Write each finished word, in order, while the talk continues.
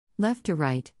Left to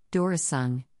right, Doris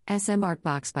Sung, SM Art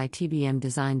Box by TBM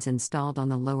Designs installed on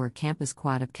the lower campus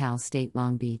quad of Cal State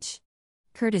Long Beach.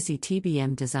 Courtesy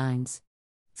TBM Designs.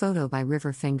 Photo by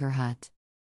River Finger Hut.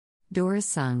 Doris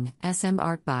Sung, SM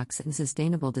Art Box and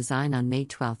Sustainable Design on May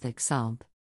 12 Exulb.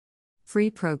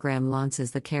 Free program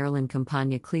launches the Carolyn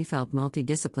Campagna Kleefeld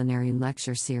Multidisciplinary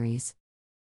Lecture Series.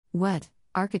 What?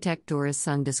 Architect Doris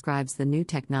Sung describes the new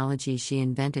technology she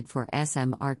invented for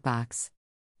SM Art Box.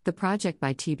 The project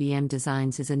by TBM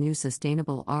Designs is a new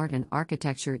sustainable art and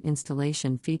architecture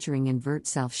installation featuring invert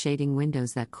self-shading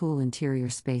windows that cool interior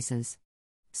spaces.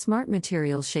 Smart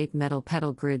material-shaped metal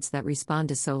pedal grids that respond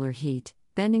to solar heat,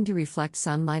 bending to reflect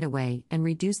sunlight away and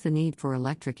reduce the need for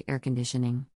electric air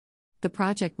conditioning. The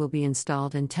project will be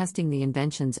installed and testing the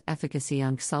invention's efficacy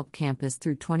on Exulb campus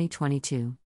through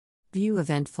 2022. View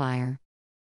event flyer.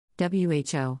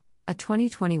 WHO, a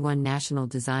 2021 National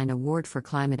Design Award for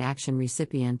Climate Action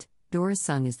recipient, Doris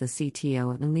Sung is the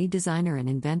CTO and lead designer and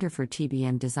inventor for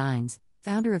TBM Designs,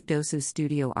 founder of Dosu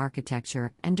Studio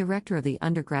Architecture, and director of the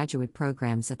undergraduate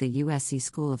programs at the USC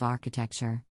School of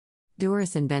Architecture.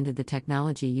 Doris invented the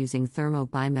technology using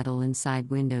thermo-bimetal inside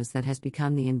windows that has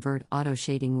become the invert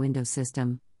auto-shading window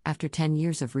system, after 10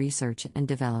 years of research and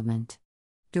development.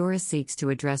 Doris seeks to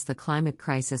address the climate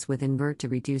crisis with invert to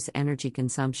reduce energy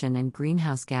consumption and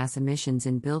greenhouse gas emissions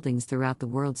in buildings throughout the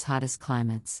world's hottest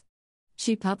climates.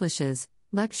 She publishes,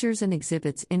 lectures and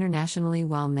exhibits internationally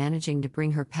while managing to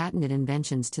bring her patented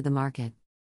inventions to the market.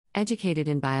 Educated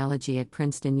in biology at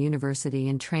Princeton University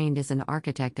and trained as an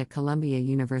architect at Columbia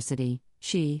University,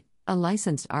 she, a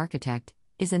licensed architect,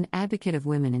 is an advocate of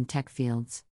women in tech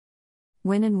fields.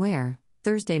 When and where?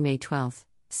 Thursday, May 12,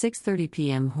 6:30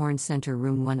 p.m. Horn Center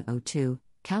Room 102,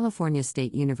 California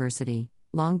State University,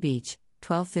 Long Beach,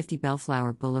 1250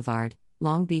 Bellflower Boulevard,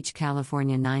 Long Beach,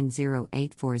 California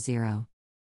 90840.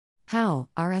 How?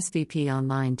 RSVP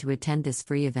online to attend this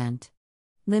free event.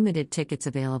 Limited tickets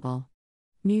available.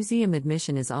 Museum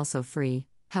admission is also free,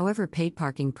 however paid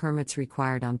parking permits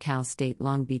required on Cal State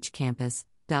Long Beach campus,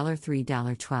 $3,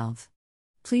 $12.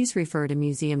 Please refer to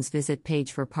museum's visit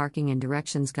page for parking and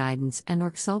directions guidance and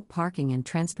or Exulb Parking and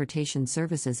Transportation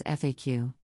Services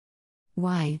FAQ.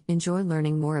 Why? Enjoy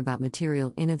learning more about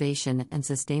material innovation and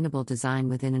sustainable design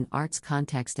within an arts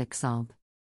context at Exulb.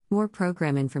 More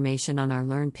program information on our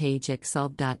Learn page at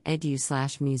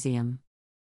exulb.edu/museum.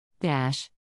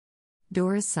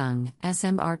 Doris Sung,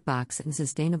 SM Art Box and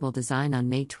Sustainable Design on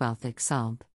May 12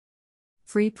 Exulb.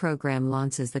 Free program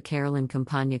launches the Carolyn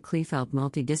Campagna Kleefeld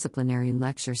Multidisciplinary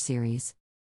Lecture Series.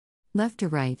 Left to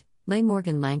right, Leigh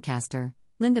Morgan Lancaster,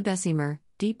 Linda Bessemer,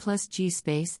 D+G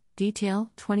Space,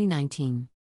 Detail, 2019.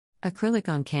 Acrylic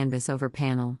on canvas over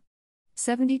panel.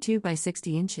 72 by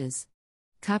 60 inches.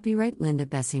 Copyright Linda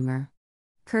Bessemer.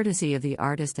 Courtesy of the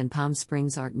artist and Palm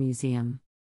Springs Art Museum.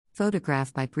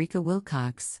 Photograph by Brika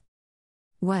Wilcox.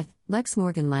 What? Lex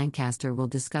Morgan Lancaster will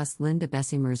discuss Linda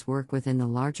Bessemer's work within the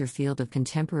larger field of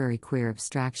contemporary queer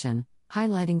abstraction,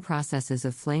 highlighting processes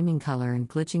of flaming color and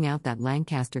glitching out that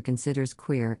Lancaster considers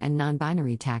queer and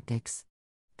non-binary tactics.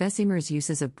 Bessemer's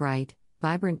uses of bright,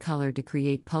 vibrant color to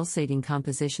create pulsating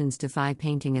compositions defy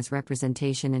painting as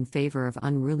representation in favor of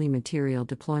unruly material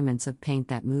deployments of paint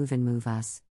that move and move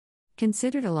us.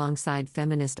 Considered alongside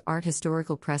feminist art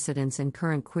historical precedents and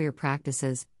current queer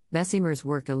practices, Bessemer's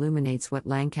work illuminates what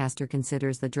Lancaster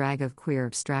considers the drag of queer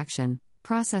abstraction,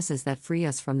 processes that free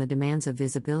us from the demands of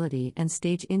visibility and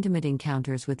stage intimate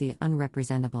encounters with the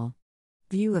unrepresentable.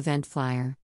 View event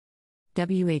flyer.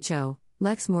 WHO,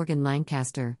 Lex Morgan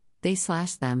Lancaster,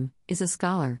 they/them, is a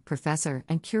scholar, professor,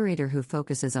 and curator who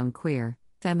focuses on queer,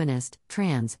 feminist,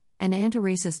 trans, and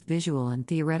anti-racist visual and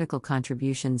theoretical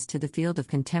contributions to the field of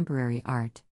contemporary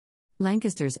art.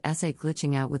 Lancaster's essay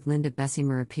Glitching Out with Linda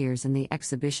Bessemer appears in the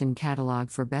exhibition catalog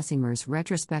for Bessemer's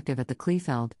retrospective at the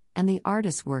Kleefeld, and the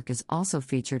artist's work is also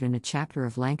featured in a chapter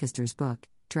of Lancaster's book,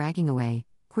 Dragging Away,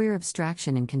 Queer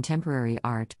Abstraction in Contemporary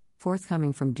Art,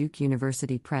 forthcoming from Duke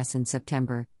University Press in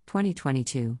September,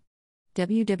 2022.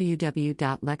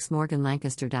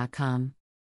 www.lexmorganlancaster.com.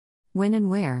 When and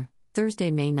where? Thursday,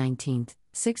 May 19,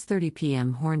 6:30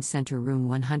 p.m. Horn Center Room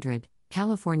 100,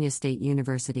 California State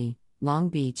University, Long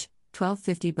Beach,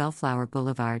 1250 Bellflower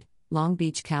Boulevard, Long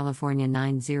Beach, California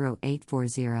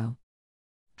 90840.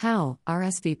 How?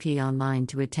 RSVP online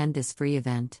to attend this free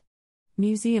event.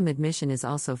 Museum admission is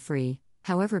also free,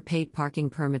 however paid parking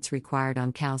permits required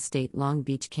on Cal State Long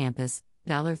Beach campus,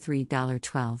 $3,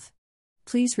 $12.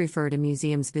 Please refer to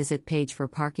museum's visit page for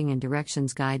parking and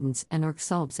directions guidance and or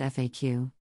Exulb's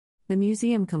FAQ. The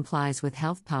museum complies with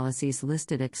health policies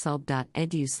listed at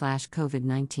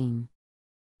exulb.edu/COVID-19.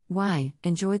 Why?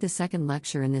 Enjoy the second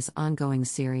lecture in this ongoing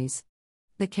series.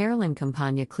 The Carolyn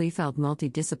Campagna Kleefeld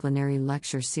Multidisciplinary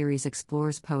Lecture Series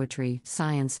explores poetry,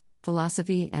 science,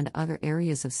 philosophy, and other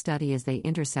areas of study as they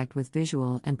intersect with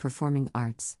visual and performing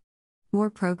arts. More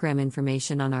program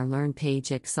information on our Learn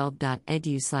page at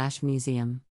xulb.edu/museum.